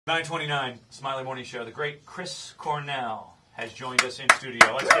9:29, Smiley Morning Show. The great Chris Cornell has joined us in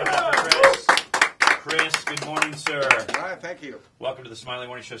studio. Let's give it up for Chris. Chris, good morning, sir. All right, thank you. Welcome to the Smiley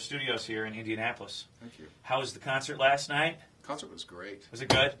Morning Show studios here in Indianapolis. Thank you. How was the concert last night? Concert was great. Was it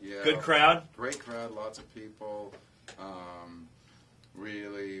good? Yeah. Good crowd? Great crowd, lots of people.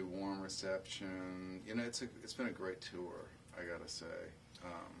 Really warm reception. You know, it's been a great tour, I gotta say.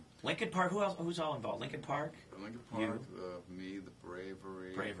 Lincoln Park, who's all involved? Lincoln Park? Lincoln Park, me, the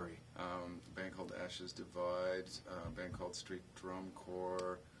Bravery. Bravery. A band called Ashes Divide, a band called Street Drum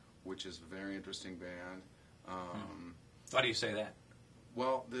Corps, which is a very interesting band. Why do you say that?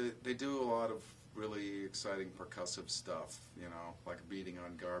 Well, they do a lot of really exciting percussive stuff, you know, like beating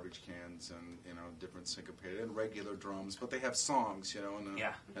on garbage cans and, you know, different syncopated and regular drums, but they have songs, you know,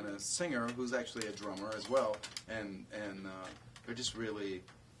 and a singer who's actually a drummer as well, and they're just really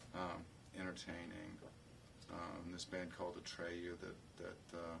entertaining. This band called Atreyu that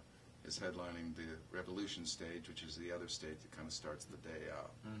is headlining the Revolution stage, which is the other stage that kind of starts the day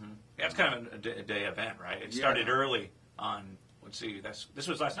out. Mm-hmm. Yeah, it's kind of a day event, right? It started early on. Let's see, this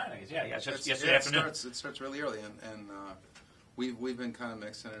was last night, I guess. Yeah, it's yesterday afternoon. It starts really early, and we've been kind of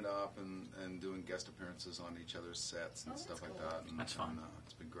mixing it up and doing guest appearances on each other's sets and stuff like that. And, that's fun. And,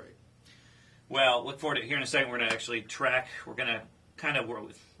 it's been great. Well, look forward to here in a second. We're going to actually track. We're going to kind of work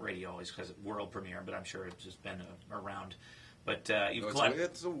with radio always because it's world premiere, but I'm sure it's just been around. But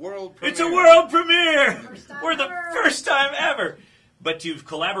it's a world premiere. It's a world premiere. We're the first time ever. But you've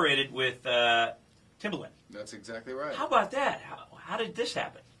collaborated with Timbaland. That's exactly right. How about that? How did this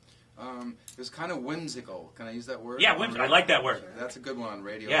happen? It was kind of whimsical. Can I use that word? Yeah, whimsical. I like that word. That's a good one on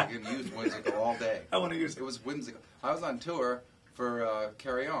radio. Yeah. You can use whimsical all day. I want to use it. It was whimsical. I was on tour for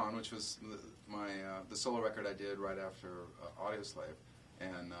Carry On, which was the solo record I did right after Audioslave,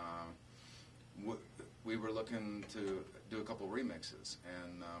 and we were looking to do a couple remixes.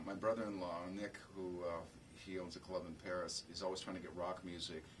 And my brother-in-law, Nick, who he owns a club in Paris, he's always trying to get rock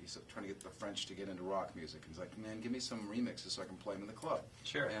music. He's trying to get the French to get into rock music. He's like, man, give me some remixes so I can play them in the club.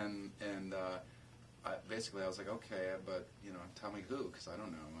 Sure. And basically I was like, okay, but you know, tell me who, because I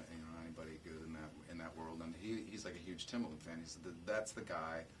don't know, anybody good in that world. And he's like a huge Timbaland fan. He said that's the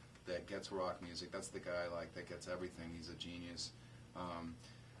guy that gets rock music. That's the guy that gets everything. He's a genius.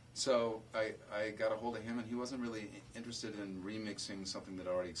 So I got a hold of him, and he wasn't really interested in remixing something that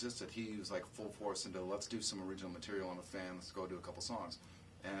already existed. He was like full force into, let's do some original material on a fan, let's go do a couple songs.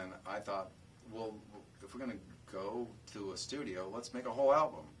 And I thought, well, if we're going to go to a studio, let's make a whole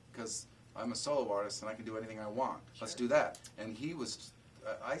album, because I'm a solo artist and I can do anything I want. Sure. Let's do that. And he was,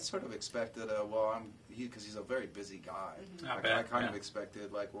 I sort of expected, because he's a very busy guy. Mm-hmm. I kind of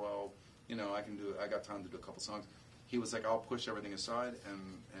expected, like, well, you know, I got time to do a couple songs. He was like, I'll push everything aside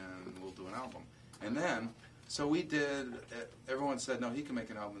and we'll do an album. And then, so we did, everyone said, no, he can make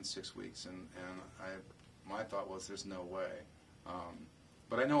an album in 6 weeks. And my thought was, there's no way.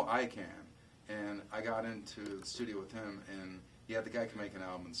 But I know I can. And I got into the studio with him, and yeah, the guy can make an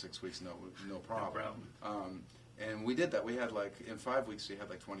album in 6 weeks, no problem. No problem. And we did that. We had in 5 weeks, we had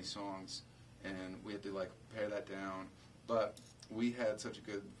 20 songs, and we had to pare that down. But we had such a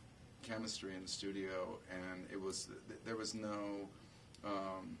good chemistry in the studio, and there was no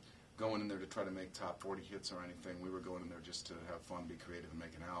going in there to try to make top 40 hits or anything. We were going in there just to have fun, be creative, and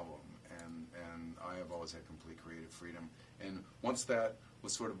make an album. And I have always had complete creative freedom. And once that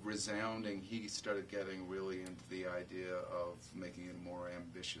was sort of resounding, he started getting really into the idea of making it a more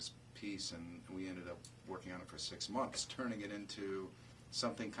ambitious piece, and we ended up working on it for 6 months, turning it into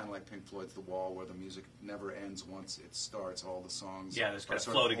something kind of like Pink Floyd's The Wall, where the music never ends once it starts. All the songs they just kind of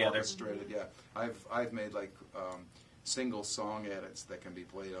flow together. Orchestrated. Yeah, I've made single song edits that can be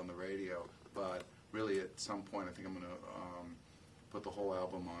played on the radio, but really at some point I think I'm going to put the whole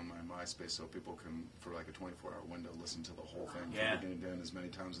album on my MySpace so people can, for a 24-hour window, listen to the whole thing from beginning to end as many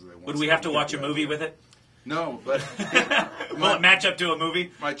times as they want. Would we have to watch a movie with it? No, but will it match up to a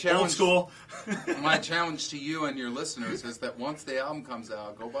movie? Old school. My challenge to you and your listeners is that once the album comes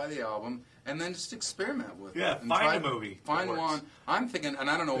out, go buy the album and then just experiment with it. Yeah, find a movie. Find one. I'm thinking, and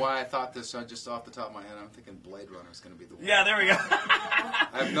I don't know why I thought this just off the top of my head, I'm thinking Blade Runner is going to be the one. Yeah, there we go.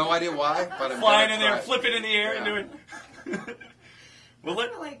 I have no idea why, but I'm flying in there, flip it in the air, and do it. Well,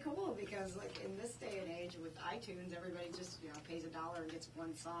 it's really cool because, in this day and age with iTunes, everybody just pays $1 and gets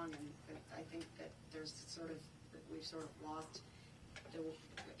one song, and I think that we've sort of lost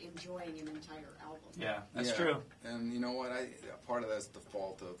enjoying an entire album. Yeah, that's true. And you know what? Part of that's the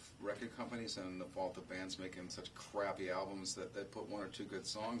fault of record companies and the fault of bands making such crappy albums that they put 1 or 2 good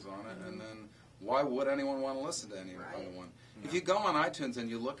songs on it, and then why would anyone want to listen to any other one? If you go on iTunes and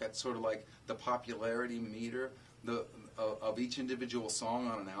you look at sort of the popularity meter, of each individual song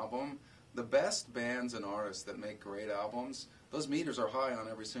on an album, the best bands and artists that make great albums, those meters are high on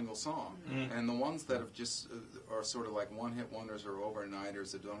every single song. Mm-hmm. And the ones that have just are sort of like one-hit wonders or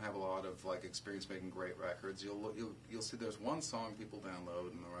overnighters that don't have a lot of like experience making great records, you'll see there's one song people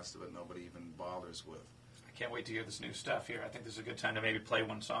download and the rest of it nobody even bothers with. I can't wait to hear this new stuff here. I think this is a good time to maybe play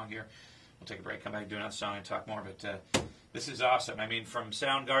one song here. We'll take a break, come back, do another song, and talk more. But this is awesome. I mean, from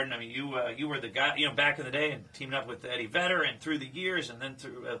Soundgarden, I mean, you were the guy, back in the day, and teaming up with Eddie Vedder, and through the years, and then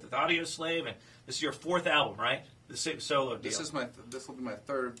through with Audio Slave, and this is your fourth album, right? The solo deal. This will be my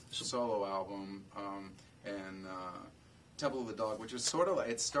third solo album, and Temple of the Dog, which is sort of like,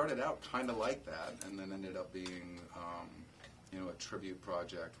 it started out kind of like that, and then ended up being a tribute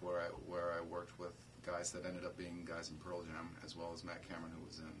project where I worked with guys that ended up being guys in Pearl Jam, as well as Matt Cameron, who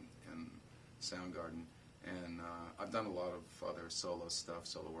was in Soundgarden. And I've done a lot of other solo stuff,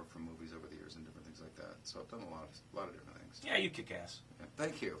 solo work for movies over the years and different things like that. So I've done a lot of different things. Yeah, you kick ass. Yeah,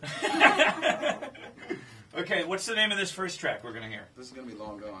 thank you. Okay, what's the name of this first track we're going to hear? This is going to be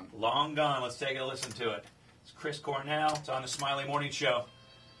Long Gone. Long Gone. Let's take a listen to it. It's Chris Cornell. It's on the Smiley Morning Show.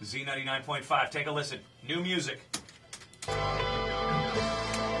 Z99.5. Take a listen. New music.